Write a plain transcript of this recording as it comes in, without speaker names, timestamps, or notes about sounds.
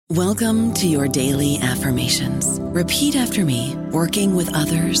Welcome to your daily affirmations. Repeat after me. Working with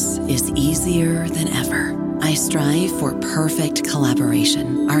others is easier than ever. I strive for perfect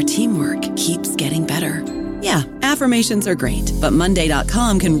collaboration. Our teamwork keeps getting better. Yeah, affirmations are great, but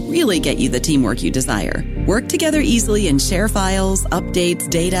Monday.com can really get you the teamwork you desire. Work together easily and share files, updates,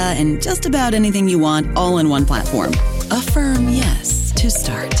 data, and just about anything you want all in one platform. Affirm yes to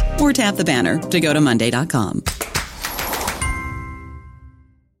start, or tap the banner to go to Monday.com.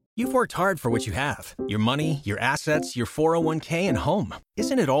 You've worked hard for what you have. Your money, your assets, your 401k, and home.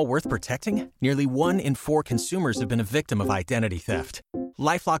 Isn't it all worth protecting? Nearly 1 in 4 consumers have been a victim of identity theft.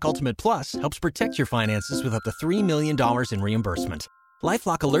 LifeLock Ultimate Plus helps protect your finances with up to $3 million in reimbursement.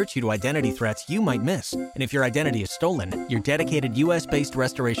 LifeLock alerts you to identity threats you might miss. And if your identity is stolen, your dedicated U.S.-based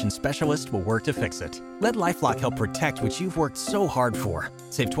restoration specialist will work to fix it. Let LifeLock help protect what you've worked so hard for.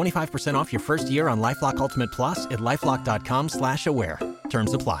 Save 25% off your first year on LifeLock Ultimate Plus at LifeLock.com/aware.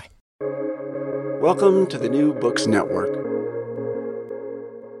 Terms apply. Welcome to the New Books Network.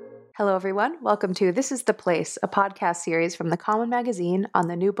 Hello, everyone. Welcome to This is the Place, a podcast series from The Common magazine on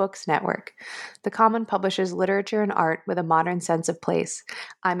the New Books Network. The Common publishes literature and art with a modern sense of place.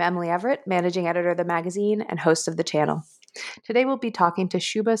 I'm Emily Everett, managing editor of the magazine and host of the channel. Today we'll be talking to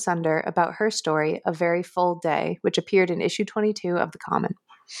Shubha Sunder about her story, A Very Full Day, which appeared in issue 22 of The Common.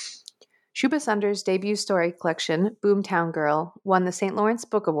 Shubha Sunder's debut story collection, Boomtown Girl, won the St. Lawrence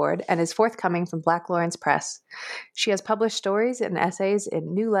Book Award and is forthcoming from Black Lawrence Press. She has published stories and essays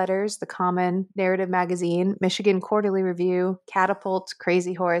in New Letters, The Common, Narrative Magazine, Michigan Quarterly Review, Catapult,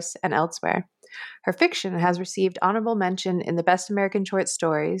 Crazy Horse, and elsewhere. Her fiction has received honorable mention in the Best American Short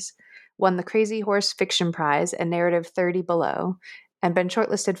Stories, won the Crazy Horse Fiction Prize and Narrative 30 Below, and been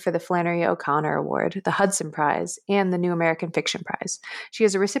shortlisted for the Flannery O'Connor Award, the Hudson Prize, and the New American Fiction Prize. She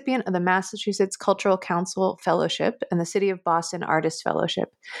is a recipient of the Massachusetts Cultural Council Fellowship and the City of Boston Artist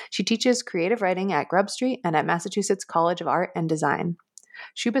Fellowship. She teaches creative writing at Grub Street and at Massachusetts College of Art and Design.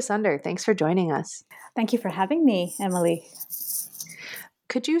 Shubha Sunder, thanks for joining us. Thank you for having me, Emily.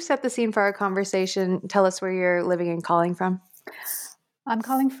 Could you set the scene for our conversation? Tell us where you're living and calling from. I'm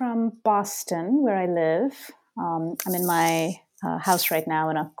calling from Boston, where I live. I'm in my house right now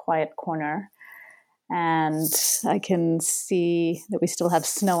in a quiet corner, and I can see that we still have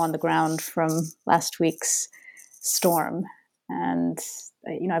snow on the ground from last week's storm. And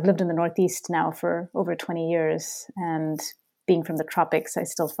I've lived in the Northeast now for over 20 years, and being from the tropics, I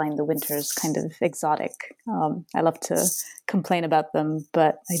still find the winters kind of exotic. I love to complain about them,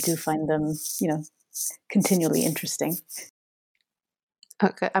 but I do find them, continually interesting.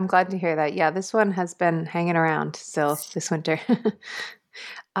 Okay, I'm glad to hear that. Yeah, this one has been hanging around still this winter.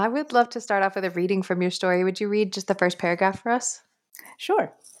 I would love to start off with a reading from your story. Would you read just the first paragraph for us?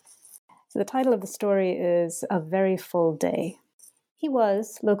 Sure. So the title of the story is A Very Full Day. He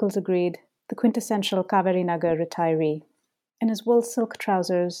was, locals agreed, the quintessential Kaverinagar retiree. In his wool silk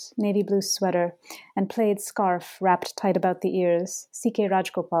trousers, navy blue sweater, and plaid scarf wrapped tight about the ears, C.K.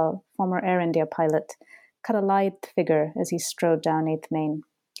 Rajgopal, former Air India pilot, cut a lithe figure as he strode down 8th Main.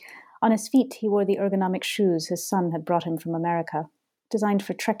 On his feet, he wore the ergonomic shoes his son had brought him from America. Designed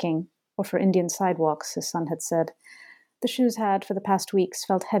for trekking, or for Indian sidewalks, his son had said. The shoes had, for the past weeks,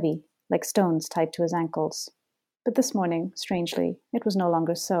 felt heavy, like stones tied to his ankles. But this morning, strangely, it was no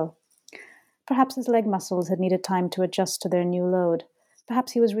longer so. Perhaps his leg muscles had needed time to adjust to their new load.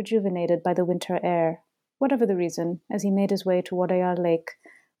 Perhaps he was rejuvenated by the winter air. Whatever the reason, as he made his way to Wadayar Lake,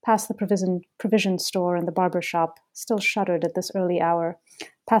 past the provision store and the barber shop, still shuttered at this early hour,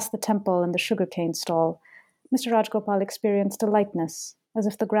 past the temple and the sugarcane stall, Mr. Rajgopal experienced a lightness, as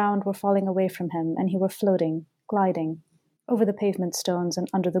if the ground were falling away from him and he were floating, gliding, over the pavement stones and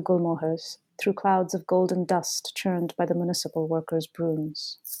under the gulmohars, through clouds of golden dust churned by the municipal workers'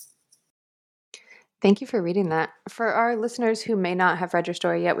 brooms. Thank you for reading that. For our listeners who may not have read your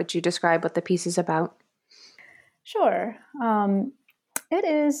story yet, would you describe what the piece is about? Sure. It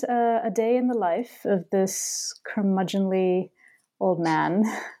is a day in the life of this curmudgeonly old man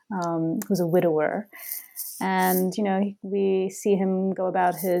who's a widower. And, we see him go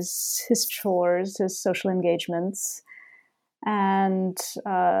about his chores, his social engagements. And,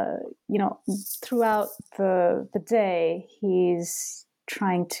 throughout the day, he's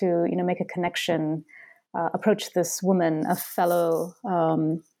trying to, make a connection, approach this woman, a fellow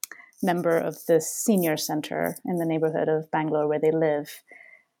member of this senior center in the neighborhood of Bangalore where they live.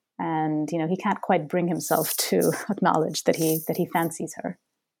 And, he can't quite bring himself to acknowledge that he fancies her.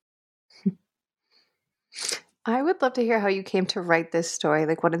 I would love to hear how you came to write this story,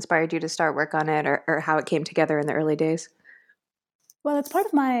 like what inspired you to start work on it or how it came together in the early days. Well, it's part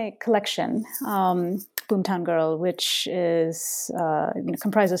of my collection. Boomtown Girl, which is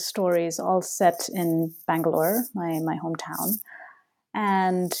comprises stories all set in Bangalore, my hometown.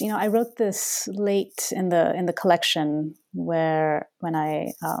 And I wrote this late in the collection, when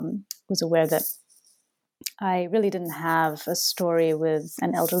I was aware that I really didn't have a story with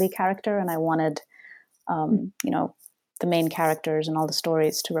an elderly character, and I wanted the main characters and all the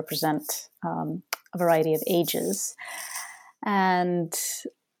stories to represent a variety of ages. And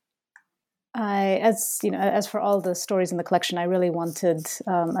as for all the stories in the collection, I really wanted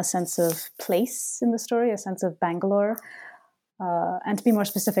a sense of place in the story, a sense of Bangalore. And to be more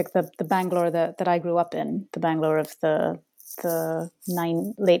specific, the Bangalore that I grew up in, the Bangalore of the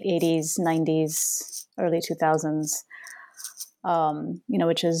late 80s, 90s, early 2000s,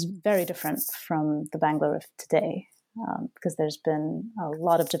 which is very different from the Bangalore of today, because there's been a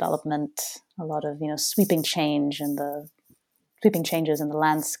lot of development, a lot of sweeping changes in the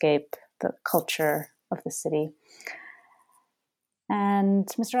landscape, the culture of the city. And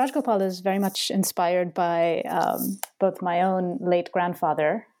Mr. Rajgopal is very much inspired by both my own late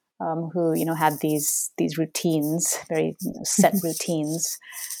grandfather, who had these routines, very set routines,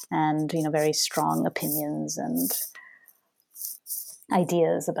 and very strong opinions and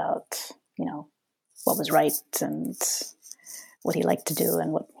ideas about what was right and what he liked to do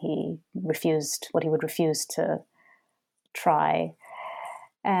and what he would refuse to try.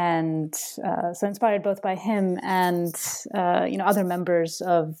 And so inspired both by him and other members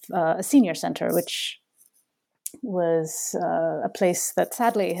of a senior center, which was a place that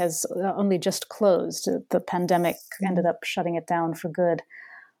sadly has only just closed. The pandemic ended up shutting it down for good.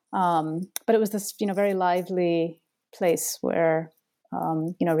 But it was this very lively place where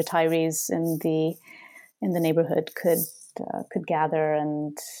retirees in the neighborhood could gather,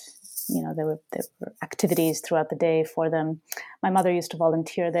 and there were activities throughout the day for them. My mother used to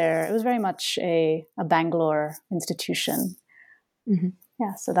volunteer there. It was very much a Bangalore institution. Mm-hmm.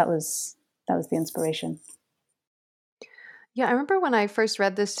 Yeah, so that was the inspiration. Yeah, I remember when I first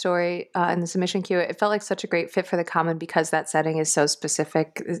read this story in the submission queue, it felt like such a great fit for the Common because that setting is so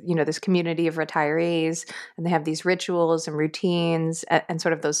specific. This community of retirees, and they have these rituals and routines and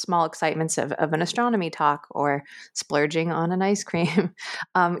sort of those small excitements of an astronomy talk or splurging on an ice cream.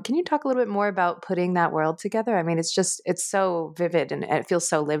 Can you talk a little bit more about putting that world together? I mean, it's so vivid and it feels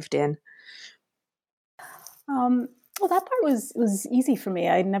so lived in. Well, that part was easy for me.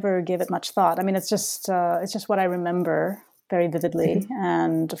 I never gave it much thought. I mean, it's just what I remember very vividly. Mm-hmm.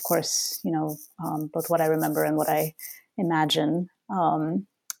 And of course, both what I remember and what I imagine,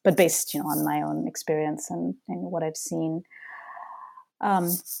 but based, on my own experience and what I've seen.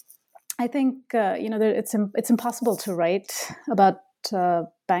 I think, it's impossible to write about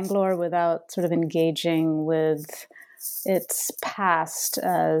Bangalore without sort of engaging with its past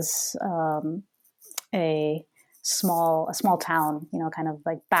as a small town, kind of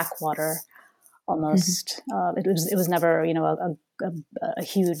like backwater. Almost, it was never, a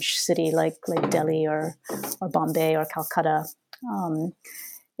huge city like Delhi or Bombay or Calcutta.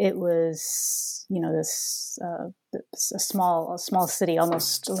 It was, this a small city,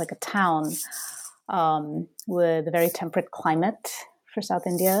 almost like a town, with a very temperate climate for South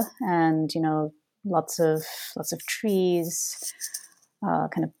India, and lots of trees,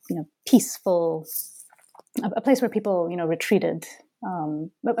 kind of peaceful, a place where people retreated.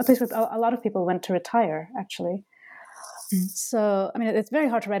 A place where a lot of people went to retire, actually. Mm. So, I mean, it's very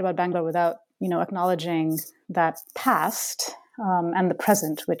hard to write about Bangalore without, acknowledging that past and the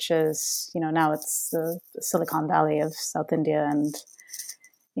present, which is, now it's the Silicon Valley of South India, and,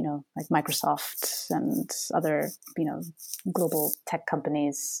 like Microsoft and other, global tech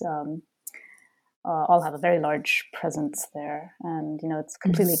companies all have a very large presence there. And, it's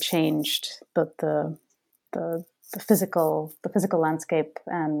completely changed both the physical landscape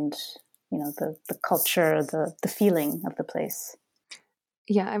and the culture, the feeling of the place.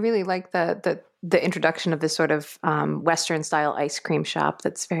 Yeah, I really like the introduction of this sort of Western style ice cream shop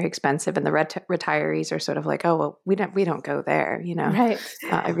that's very expensive, and the retirees are sort of like, oh well, we don't go there, Right.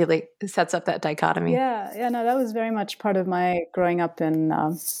 It really sets up that dichotomy. Yeah, no, that was very much part of my growing up in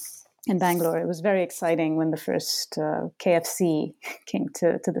Bangalore. It was very exciting when the first KFC came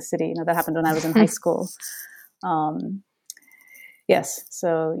to the city. That happened when I was in high school. Yes,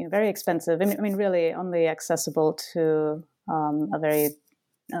 so very expensive. I mean, really only accessible to a very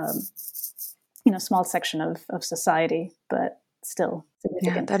small section of society, but still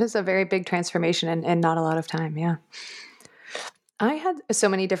significant. Yeah, that is a very big transformation and not a lot of time. Yeah. I had so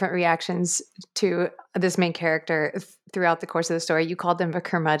many different reactions to this main character throughout the course of the story. You called him a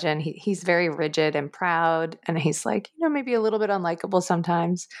curmudgeon. He's very rigid and proud, and he's like, maybe a little bit unlikable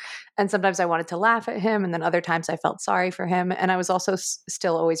sometimes. And sometimes I wanted to laugh at him, and then other times I felt sorry for him. And I was also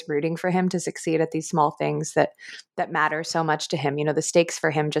still always rooting for him to succeed at these small things that matter so much to him. The stakes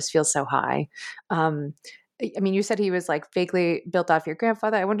for him just feel so high. I mean, you said he was like vaguely built off your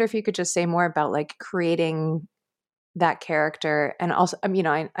grandfather. I wonder if you could just say more about like creating that character. And also,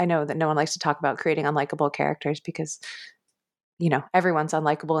 I know that no one likes to talk about creating unlikable characters because, everyone's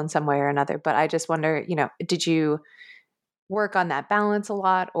unlikable in some way or another. But I just wonder, did you work on that balance a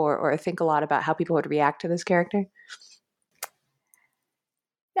lot or think a lot about how people would react to this character?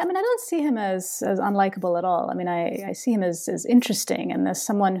 Yeah, I mean, I don't see him as unlikable at all. I mean, I see him as interesting and as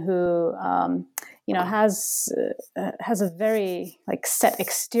someone who, has a very like set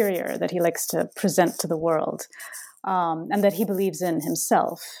exterior that he likes to present to the world. And that he believes in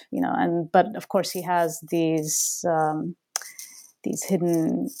himself, but of course he has these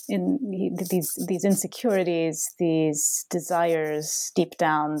hidden these insecurities, these desires deep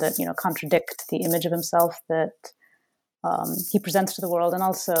down that contradict the image of himself that he presents to the world, and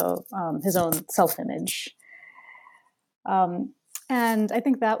also his own self-image. And I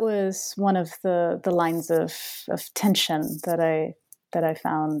think that was one of the lines of tension that I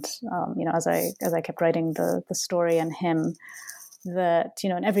found, as I kept writing the story and him, that,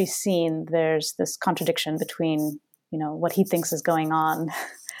 in every scene, there's this contradiction between, what he thinks is going on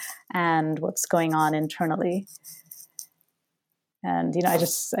and what's going on internally. And, I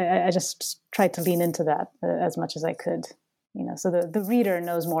just tried to lean into that as much as I could, so the reader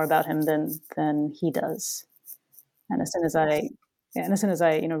knows more about him than he does. And as soon as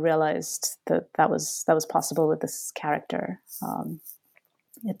I realized that was possible with this character,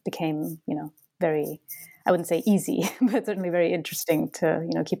 it became, very, I wouldn't say easy, but certainly very interesting to,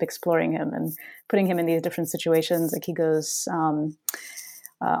 keep exploring him and putting him in these different situations. Like he goes on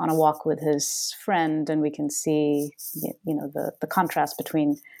a walk with his friend, and we can see, the contrast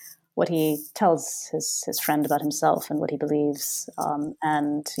between what he tells his friend about himself and what he believes,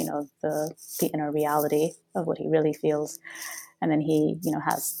 and, the inner reality of what he really feels. And then he,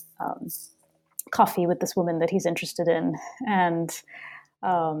 has coffee with this woman that he's interested in. And,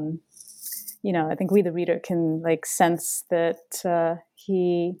 I think we, the reader, can like sense that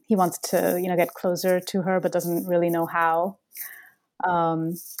he wants to, get closer to her, but doesn't really know how.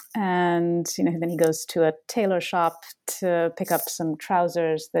 And, then he goes to a tailor shop to pick up some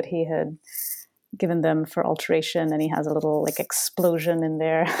trousers that he had given them for alteration. And he has a little like explosion in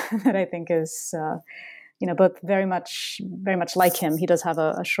there that I think is, both very much like him. He does have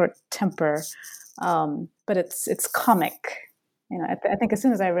a short temper, but it's comic. I think as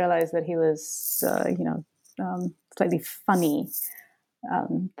soon as I realized that he was, slightly funny,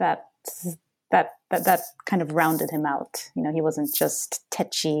 that kind of rounded him out. He wasn't just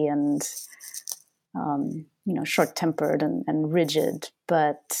tetchy and, short-tempered and rigid,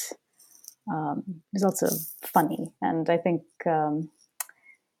 but he's also funny. And I think,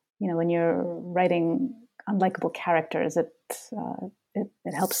 when you're writing unlikable characters, it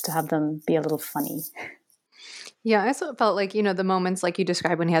helps to have them be a little funny. Yeah, I also felt like, the moments like you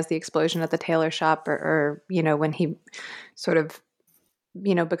described when he has the explosion at the tailor shop or when he sort of,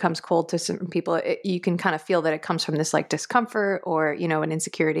 becomes cold to some people, you can kind of feel that it comes from this like discomfort or, an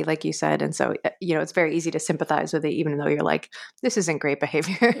insecurity, like you said. And so, it's very easy to sympathize with it, even though you're like, this isn't great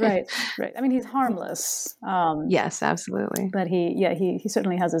behavior. Right. I mean, he's harmless. Yes, absolutely. But he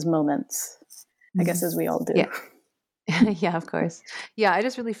certainly has his moments, I guess, as we all do. Yeah. Yeah, of course. Yeah, I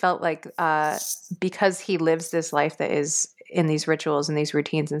just really felt like because he lives this life that is in these rituals and these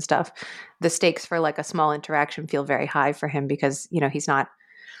routines and stuff, the stakes for like a small interaction feel very high for him because, he's not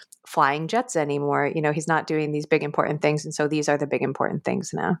flying jets anymore. He's not doing these big important things. And so these are the big important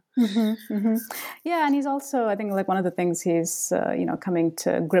things now. Mm-hmm, mm-hmm. Yeah. And he's also, I think, like one of the things he's, coming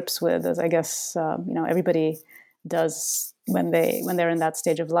to grips with, as I guess, everybody does when they're in that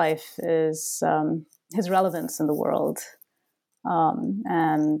stage of life, is his relevance in the world.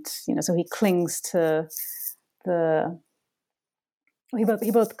 And, so he clings to he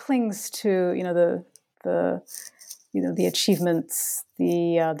both clings to, the achievements,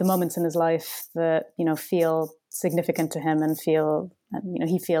 the moments in his life that, feel significant to him and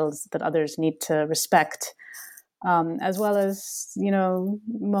he feels that others need to respect, as well as,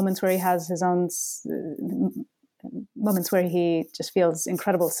 moments where he has his own moments where he just feels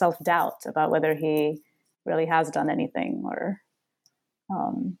incredible self-doubt about whether he really has done anything or,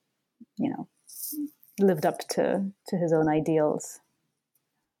 lived up to his own ideals.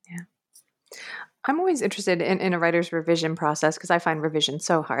 Yeah. I'm always interested in a writer's revision process because I find revision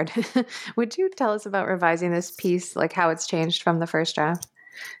so hard. Would you tell us about revising this piece, like how it's changed from the first draft?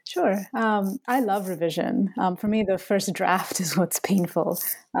 Sure. I love revision. For me, the first draft is what's painful.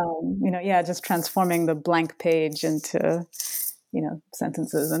 Just transforming the blank page into,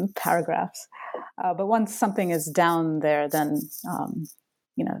 sentences and paragraphs. But once something is down there, then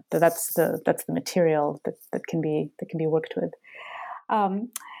that's the material that can be worked with.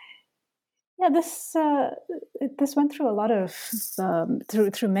 This went through a lot of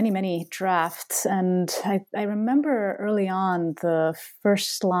through many drafts, and I remember early on the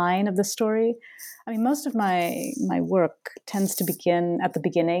first line of the story. I mean, most of my work tends to begin at the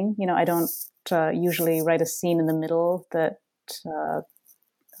beginning. I don't usually write a scene in the middle that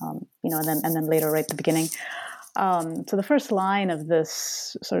and then later write the beginning. So the first line of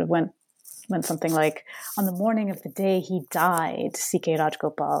this sort of went something like, "On the morning of the day he died, C.K.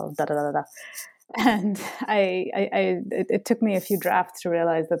 Rajgopal, da da da da." And it took me a few drafts to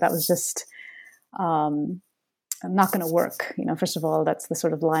realize that was just not going to work. First of all, that's the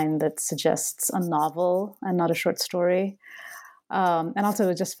sort of line that suggests a novel and not a short story. And also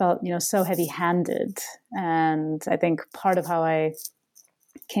it just felt, so heavy-handed. And I think part of how I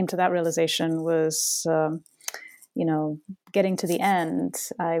came to that realization was, getting to the end,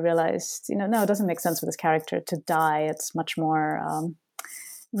 I realized, no, it doesn't make sense for this character to die. It's much more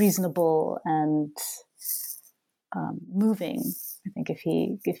reasonable and moving. I think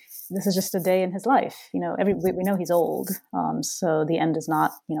if this is just a day in his life, we know he's old, so the end is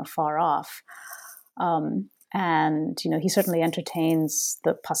not, far off. And he certainly entertains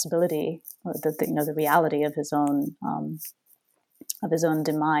the possibility, or the reality of his own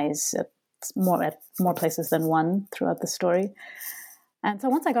demise at more places than one throughout the story. And so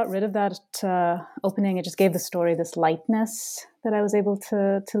once I got rid of that opening, it just gave the story this lightness that I was able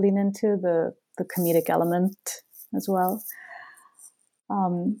to lean into, the comedic element as well.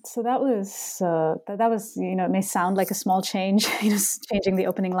 So that was it may sound like a small change, changing the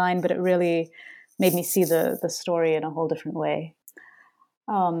opening line, but it really made me see the story in a whole different way.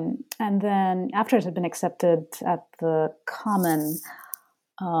 And then after it had been accepted at the Common,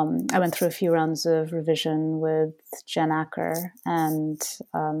 I went through a few rounds of revision with Jen Acker, and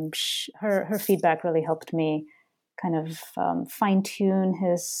her feedback really helped me kind of fine-tune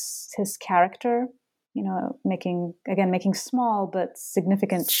his character, making small but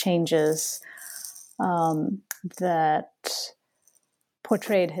significant changes that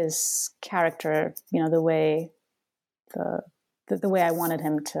portrayed his character, the way I wanted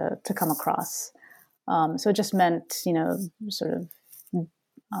him to come across. So it just meant, sort of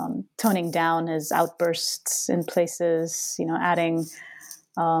toning down his outbursts in places, adding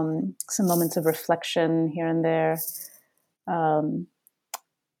some moments of reflection here and there.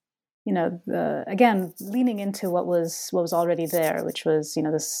 Again, leaning into what was already there, which was,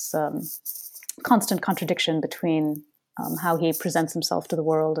 this constant contradiction between how he presents himself to the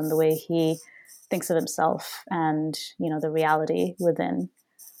world and the way he thinks of himself, and the reality within.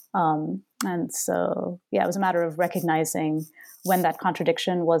 And so, it was a matter of recognizing when that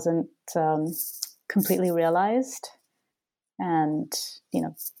contradiction wasn't completely realized, and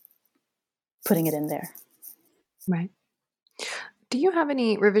putting it in there. Right. Do you have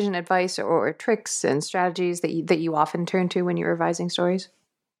any revision advice or tricks and strategies that you often turn to when you're revising stories?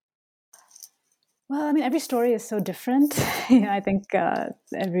 Well, I mean, every story is so different. I think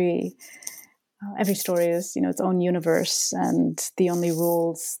every story is, its own universe, and the only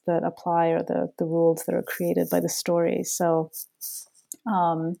rules that apply are the rules that are created by the story. So,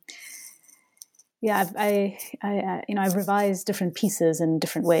 I've revised different pieces in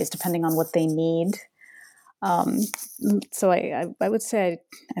different ways depending on what they need. So I would say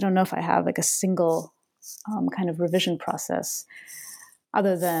I don't know if I have like a single kind of revision process,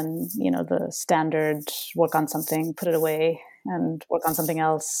 other than the standard work on something, put it away, and work on something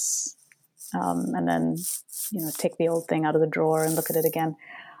else. And then, take the old thing out of the drawer and look at it again.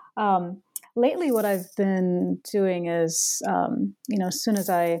 Lately, what I've been doing is, as soon as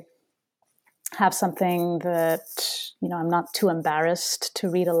I have something that, I'm not too embarrassed to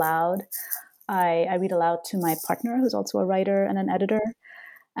read aloud, I read aloud to my partner, who's also a writer and an editor.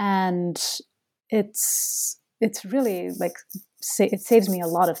 And it's really like, it saves me a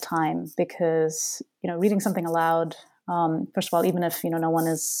lot of time, because, reading something aloud, first of all, even if no one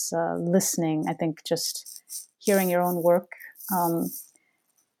is listening, I think just hearing your own work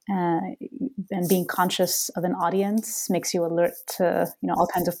and being conscious of an audience makes you alert to all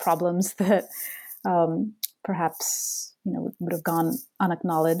kinds of problems that perhaps would have gone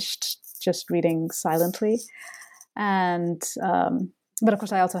unacknowledged just reading silently. And but of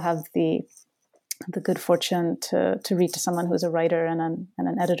course, I also have the the good fortune to read to someone who's a writer and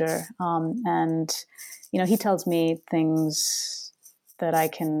an editor. And, he tells me things that I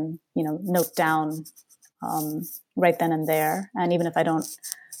can, note down right then and there. And even if I don't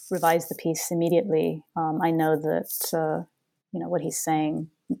revise the piece immediately, I know that, what he's saying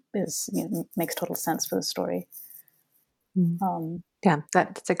makes total sense for the story. Yeah,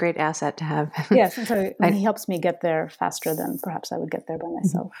 that's a great asset to have. Yes, and so he helps me get there faster than perhaps I would get there by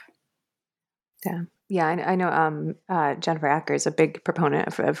myself. Yeah. I know Jennifer Acker is a big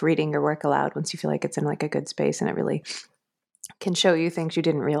proponent of reading your work aloud once you feel like it's in like a good space, and it really can show you things you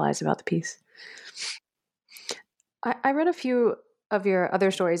didn't realize about the piece. I read a few of your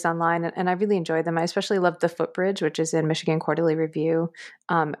other stories online, and I really enjoyed them. I especially loved The Footbridge, which is in Michigan Quarterly Review.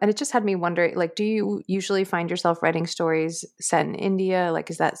 And it just had me wonder, like, do you usually find yourself writing stories set in India? Like,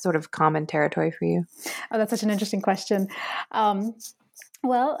 is that sort of common territory for you? Oh, that's such an interesting question. I'm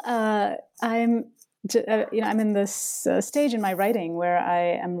in this stage in my writing where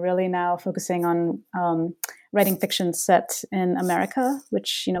I am really now focusing on writing fiction set in America,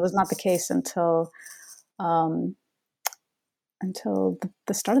 which was not the case until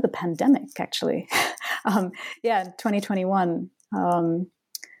the start of the pandemic, actually. 2021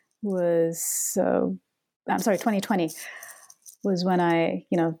 2020 was when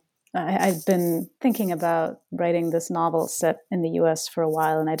I've been thinking about writing this novel set in the U.S. for a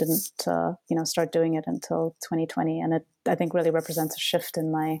while, and I didn't, start doing it until 2020. And it, I think, really represents a shift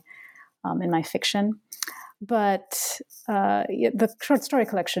in my fiction. But the short story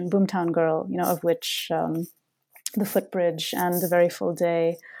collection, Boomtown Girl, of which The Footbridge and A Very Full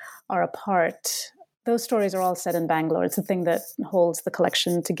Day are a part. Those stories are all set in Bangalore. It's the thing that holds the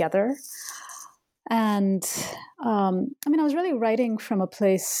collection together. And I was really writing from a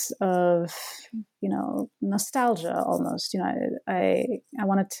place of, nostalgia almost. I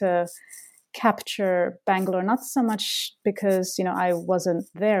wanted to capture Bangalore, not so much because, I wasn't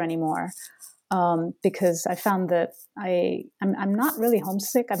there anymore, because I found that I'm not really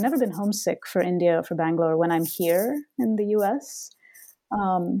homesick. I've never been homesick for India or for Bangalore when I'm here in the US.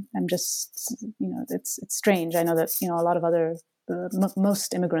 I'm just, it's strange. I know that, a lot of other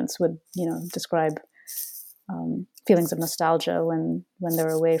most immigrants would, describe feelings of nostalgia when they're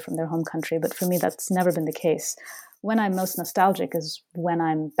away from their home country. But for me, that's never been the case. When I'm most nostalgic is when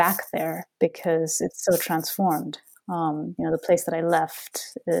I'm back there, because it's so transformed. The place that I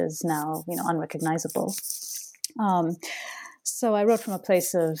left is now, unrecognizable. So I wrote from a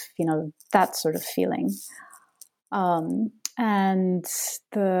place of, that sort of feeling. And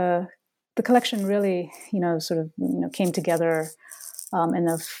the collection really, came together in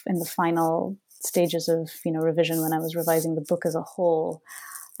the final stages of, revision when I was revising the book as a whole.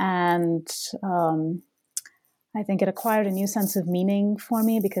 And I think it acquired a new sense of meaning for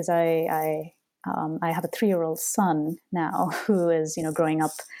me because I have a 3-year-old son now who is, growing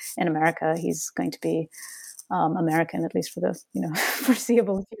up in America. He's going to be American, at least for the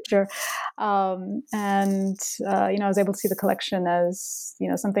foreseeable future. I was able to see the collection as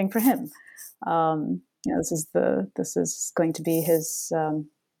something for him. This is going to be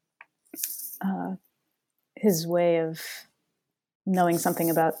his way of knowing something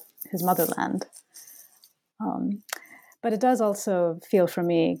about his motherland. But it does also feel for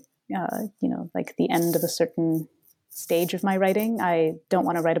me, like the end of a certain stage of my writing. I don't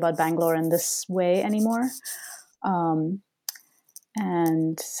want to write about Bangalore in this way anymore. And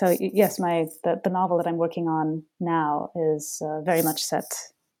so, yes, the novel that I'm working on now is very much set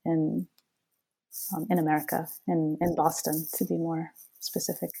in America, in Boston, to be more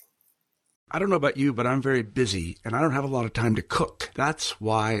specific. I don't know about you, but I'm very busy and I don't have a lot of time to cook. That's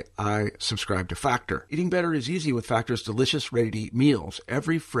why I subscribe to Factor. Eating better is easy with Factor's delicious, ready-to-eat meals.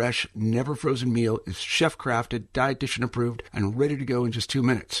 Every fresh, never frozen meal is chef-crafted, dietitian approved, and ready to go in just 2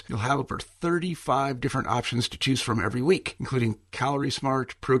 minutes. You'll have over 35 different options to choose from every week, including Calorie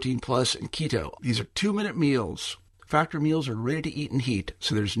Smart, Protein Plus, and Keto. These are 2-minute meals. Factor meals are ready to eat and heat,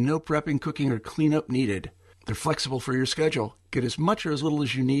 so there's no prepping, cooking, or cleanup needed. They're flexible for your schedule. Get as much or as little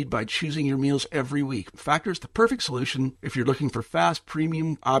as you need by choosing your meals every week. Factor's the perfect solution if you're looking for fast,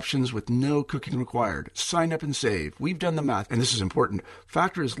 premium options with no cooking required. Sign up and save. We've done the math, and this is important.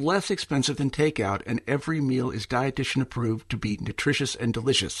 Factor is less expensive than takeout, and every meal is dietitian approved to be nutritious and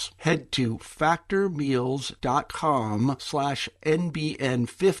delicious. Head to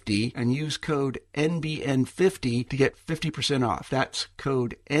factormeals.com/NBN50 and use code NBN50 to get 50% off. That's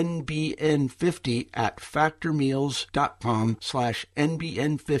code NBN50 at factormeals.com/NBN50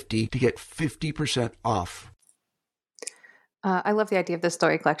 to get 50% off. I love the idea of the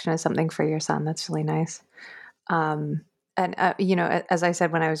story collection as something for your son. That's really nice. And, as I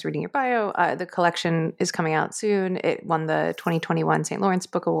said when I was reading your bio, the collection is coming out soon. It won the 2021 St. Lawrence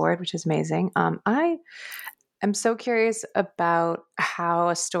Book Award, which is amazing. I'm so curious about how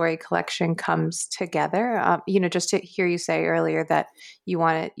a story collection comes together. Just to hear you say earlier that you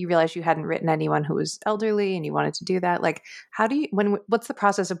realized you hadn't written anyone who was elderly and you wanted to do that. Like, what's the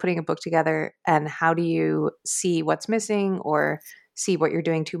process of putting a book together, and how do you see what's missing or see what you're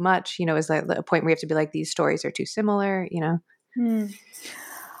doing too much? Is that a point where you have to be like, these stories are too similar, Hmm.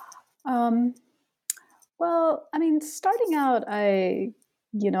 Well, I mean, starting out, I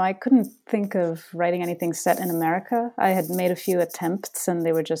couldn't think of writing anything set in America. I had made a few attempts, and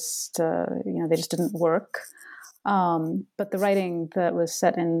they were just, they just didn't work. But the writing that was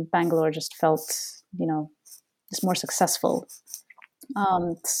set in Bangalore just felt, just more successful.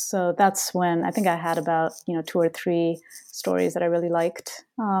 So that's when I think I had about, 2 or 3 stories that I really liked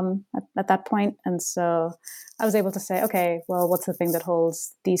at that point. And so I was able to say, okay, well, what's the thing that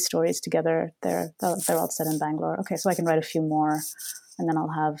holds these stories together? They're all set in Bangalore. Okay, so I can write a few more, and then I'll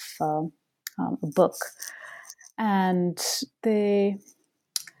have a book. And there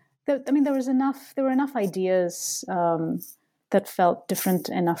were enough ideas that felt different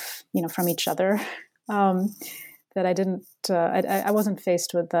enough, from each other. That I didn't, I wasn't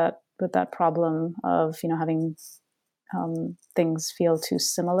faced with that problem of, having things feel too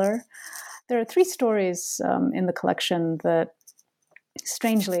similar. There are 3 stories in the collection that,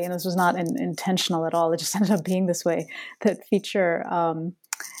 strangely, and this was not intentional at all, it just ended up being this way, that feature a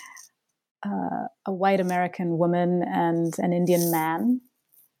white American woman and an Indian man.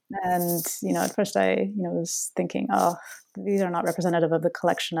 And, at first I, was thinking, oh, these are not representative of the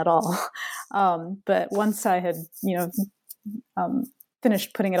collection at all. But once I had,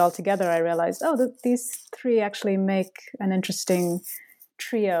 finished putting it all together, I realized, these 3 actually make an interesting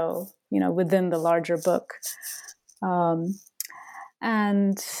trio, within the larger book. I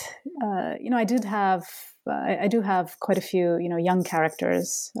do have quite a few, young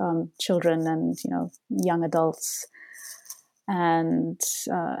characters, children and, young adults. And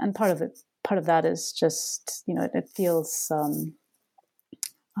part of that is just, it feels,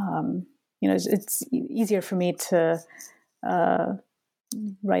 it's easier for me to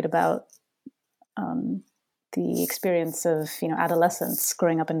write about the experience of, adolescence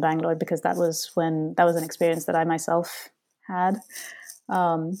growing up in Bangalore, because that was an experience that I myself had.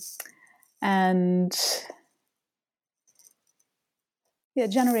 And yeah,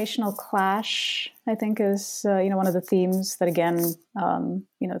 generational clash, I think, is one of the themes that, again,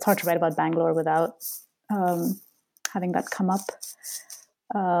 it's hard to write about Bangalore without having that come up.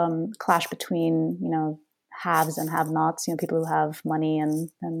 Clash between haves and have-nots, people who have money and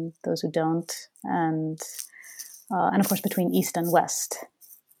those who don't, and of course between East and West.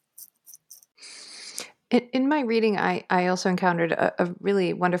 In my reading, I also encountered a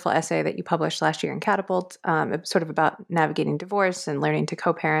really wonderful essay that you published last year in Catapult, sort of about navigating divorce and learning to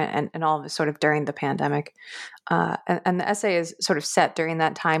co-parent, and all of this sort of during the pandemic. And the essay is sort of set during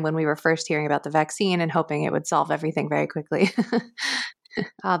that time when we were first hearing about the vaccine and hoping it would solve everything very quickly.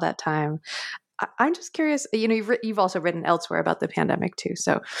 All that time. I'm just curious, you've also written elsewhere about the pandemic too.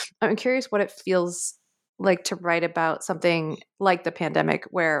 So I'm curious what it feels like to write about something like the pandemic,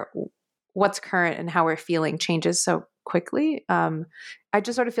 where what's current and how we're feeling changes so quickly. I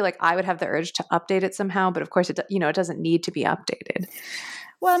just sort of feel like I would have the urge to update it somehow, but of course it doesn't need to be updated.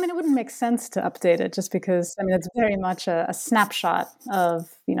 Well, I mean, it wouldn't make sense to update it just because, it's very much a snapshot of,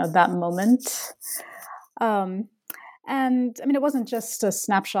 that moment. And I mean, it wasn't just a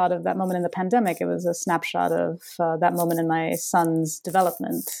snapshot of that moment in the pandemic. It was a snapshot of that moment in my son's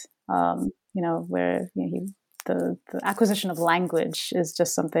development, where the acquisition of language is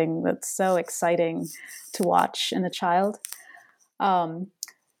just something that's so exciting to watch in a child.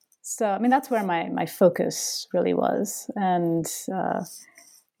 So, I mean, that's where my focus really was. And,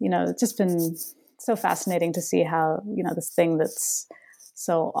 it's just been so fascinating to see how, this thing that's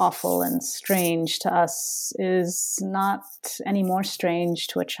so awful and strange to us is not any more strange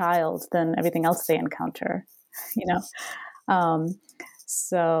to a child than everything else they encounter,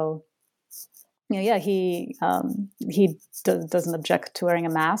 So, he doesn't object to wearing a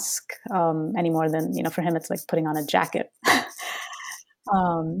mask any more than, for him, it's like putting on a jacket.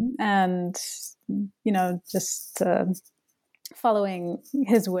 And, just following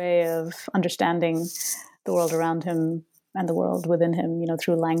his way of understanding the world around him and the world within him,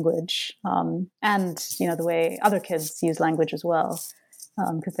 through language, and, the way other kids use language as well,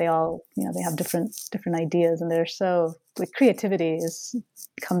 because they all, they have different ideas, and they're so, like, creativity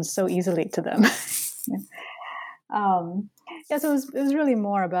comes so easily to them. So it was really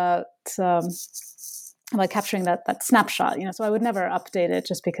more about, by capturing that snapshot. So I would never update it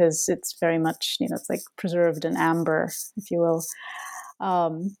just because it's very much, it's like preserved in amber, if you will.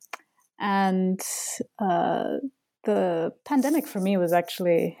 And the pandemic for me was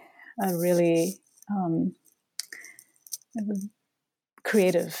actually a really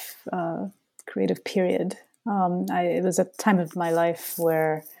creative period. It was a time of my life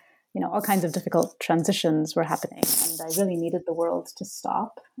where, all kinds of difficult transitions were happening, and I really needed the world to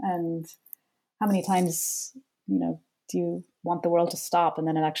stop. And how many times, do you want the world to stop, and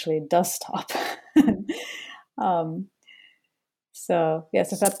then it actually does stop? So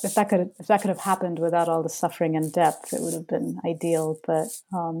yes, if that could have happened without all the suffering and death, it would have been ideal. But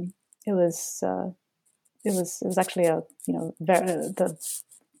it was actually the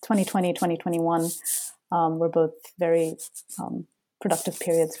 2020, 2021 were both very productive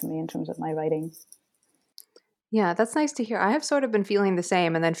periods for me in terms of my writing. Yeah, that's nice to hear. I have sort of been feeling the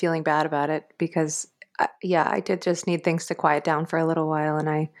same and then feeling bad about it because, I did just need things to quiet down for a little while, and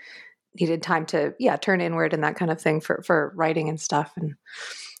I needed time to, turn inward and that kind of thing for writing and stuff. And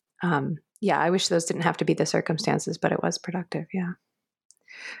I wish those didn't have to be the circumstances, but it was productive. Yeah.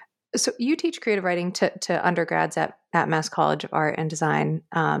 So you teach creative writing to undergrads at Mass College of Art and Design,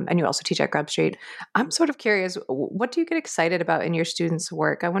 and you also teach at Grub Street. I'm sort of curious, what do you get excited about in your students'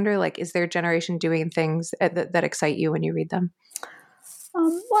 work? I wonder, is there a generation doing things that excite you when you read them?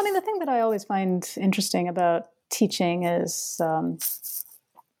 Well, I mean, the thing that I always find interesting about teaching is, on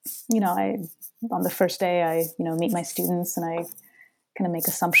the first day, I meet my students and I kind of make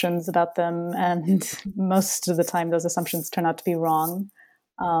assumptions about them, and most of the time, those assumptions turn out to be wrong.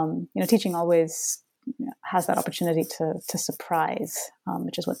 Teaching always has that opportunity to surprise,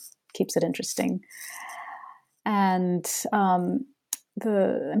 which is what keeps it interesting. And I'm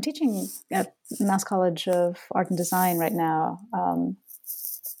teaching at Mass College of Art and Design right now.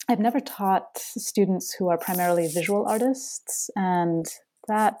 I've never taught students who are primarily visual artists, and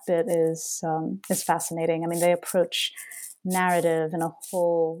that bit is fascinating. I mean, they approach narrative in a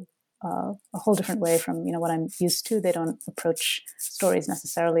whole different way from what I'm used to. They don't approach stories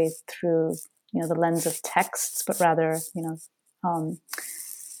necessarily through the lens of texts, but rather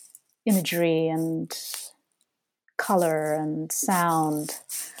imagery and color and sound,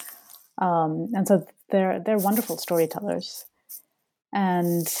 and so they're wonderful storytellers.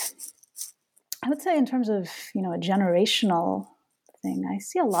 And I would say, in terms of a generational thing, I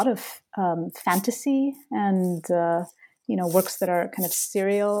see a lot of fantasy and works that are kind of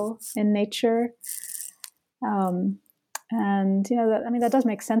serial in nature. And that does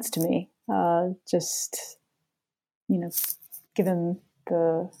make sense to me. Just given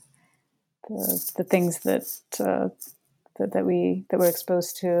the things that we're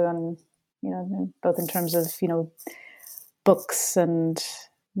exposed to, and both in terms of books and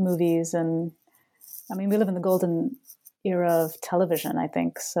movies, and I mean, we live in the golden era of television, I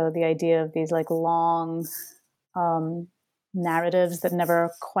think. So the idea of these long narratives that never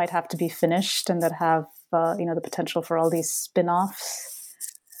quite have to be finished, and that have the potential for all these spin-offs,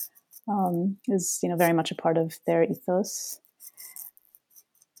 is very much a part of their ethos.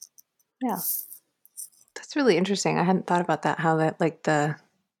 Yeah, that's really interesting. I hadn't thought about that. How that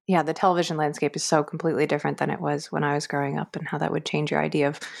the television landscape is so completely different than it was when I was growing up, and how that would change your idea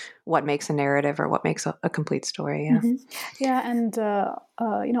of what makes a narrative or what makes a complete story. Yeah. Mm-hmm. Yeah. And,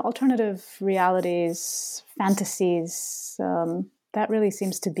 alternative realities, fantasies, that really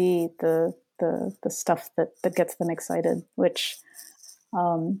seems to be the stuff that gets them excited, which,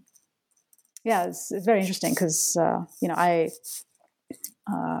 it's very interesting because,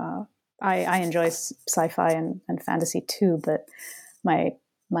 I enjoy sci-fi and fantasy too, but my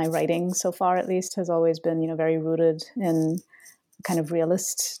writing so far, at least, has always been, very rooted in a kind of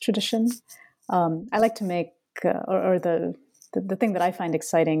realist tradition. I like to make, or the thing that I find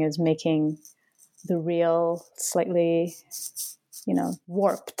exciting is making the real slightly,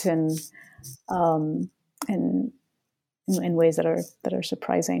 warped and in ways that are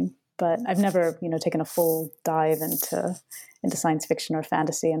surprising. But I've never, taken a full dive into science fiction or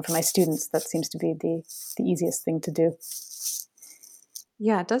fantasy, and for my students, that seems to be the easiest thing to do.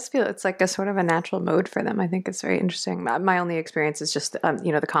 Yeah, it does feel it's like a sort of a natural mode for them. I think it's very interesting. My only experience is just,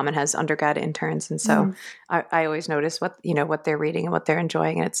 the Common has undergrad interns, and so I always notice what they're reading and what they're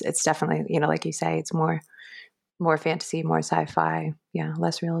enjoying, and it's definitely, like you say, it's more fantasy, more sci-fi,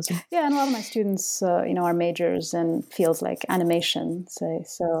 less realism. Yeah, and a lot of my students, are majors in fields like animation, say.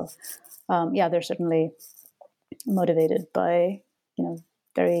 So, they're certainly motivated by,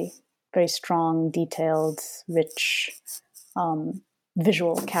 very, very strong, detailed, rich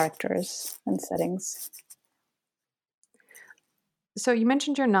visual characters and settings. So you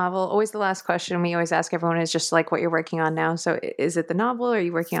mentioned your novel. Always the last question we always ask everyone is just like what you're working on now. So is it the novel? Or are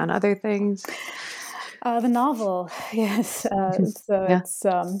you working on other things? The novel, yes. So Yeah.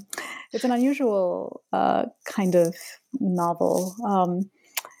 it's an unusual kind of novel.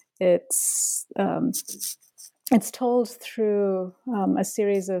 It's told through a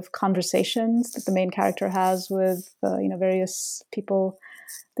series of conversations that the main character has with various people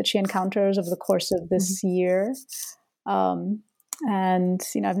that she encounters over the course of this year. And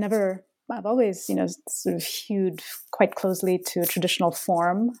I've always sort of hewed quite closely to a traditional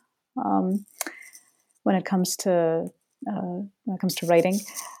form when it comes to writing.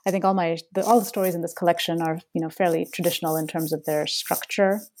 I think all the stories in this collection are fairly traditional in terms of their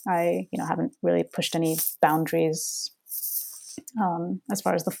structure. I haven't really pushed any boundaries as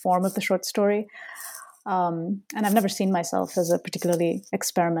far as the form of the short story. And I've never seen myself as a particularly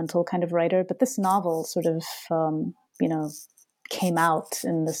experimental kind of writer, but this novel sort of came out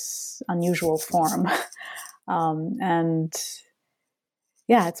in this unusual form. And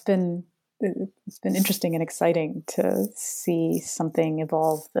yeah, it's been interesting and exciting to see something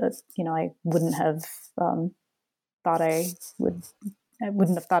evolve that I wouldn't have thought I would. I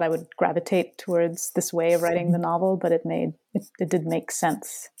wouldn't have thought I would gravitate towards this way of writing the novel, but it did make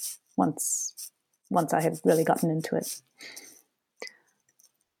sense once I had really gotten into it.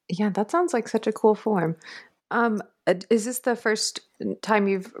 Yeah, that sounds like such a cool form. Is this the first time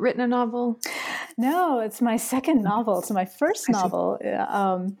you've written a novel? No, it's my second novel. So my first novel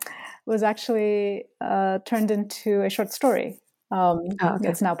was actually turned into a short story. Okay.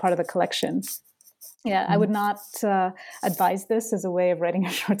 It's now part of the collection. Yeah, I would not advise this as a way of writing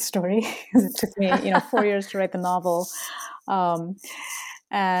a short story because it took me 4 years to write the novel. And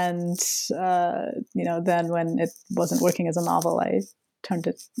then when it wasn't working as a novel, I turned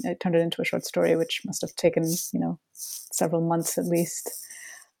it into a short story, which must have taken several months at least.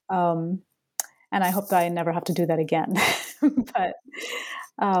 And I hope that I never have to do that again. but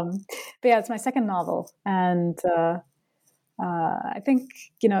yeah, it's my second novel, and I think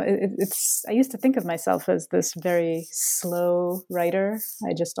it's. I used to think of myself as this very slow writer.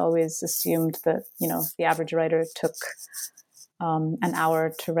 I just always assumed that if the average writer took an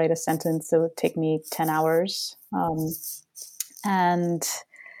hour to write a sentence, it would take me 10 hours.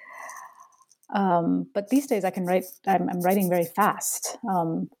 But these days I can write. I'm writing very fast,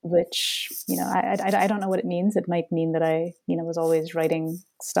 which I don't know what it means. It might mean that I was always writing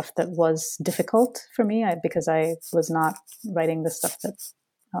stuff that was difficult for me because I was not writing the stuff that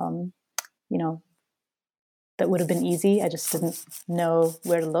that would have been easy. I just didn't know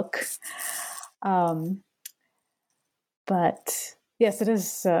where to look. But yes, it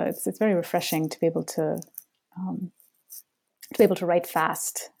is. It's very refreshing to be able to write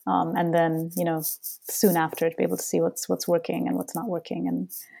fast, and then soon after to be able to see what's working and what's not working, and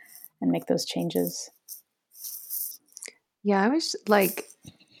make those changes. Yeah,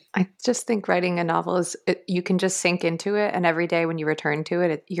 I just think writing a novel is you can just sink into it, and every day when you return to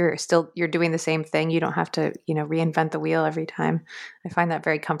it, you're doing the same thing. You don't have to reinvent the wheel every time. I find that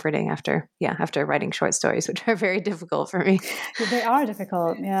very comforting after writing short stories, which are very difficult for me. They are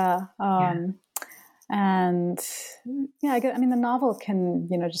difficult, yeah. And yeah, the novel can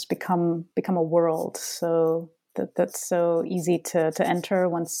just become a world, so that's so easy to enter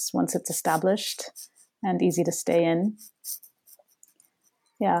once it's established, and easy to stay in.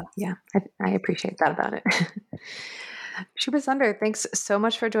 Yeah, I appreciate that about it. Shubha Sunder, thanks so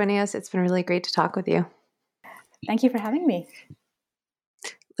much for joining us. It's been really great to talk with you. Thank you for having me.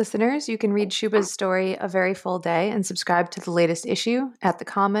 Listeners, you can read Shubha's story, A Very Full Day, and subscribe to the latest issue at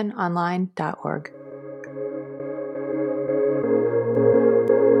thecommononline.org.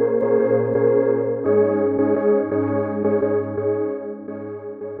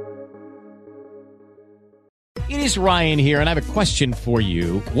 It is Ryan here, and I have a question for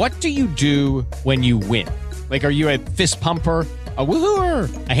you. What do you do when you win? Like, are you a fist pumper, a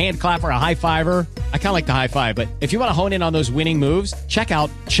woohooer, a hand clapper, a high fiver? I kind of like the high five, but if you want to hone in on those winning moves, check out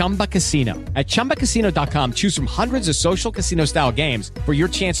Chumba Casino. At ChumbaCasino.com, choose from hundreds of social casino-style games for your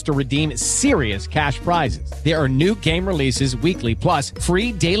chance to redeem serious cash prizes. There are new game releases weekly, plus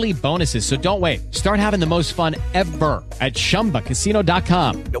free daily bonuses. So don't wait. Start having the most fun ever at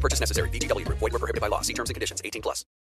ChumbaCasino.com. No purchase necessary. VGW Group. Void where prohibited by law. See terms and conditions. 18+.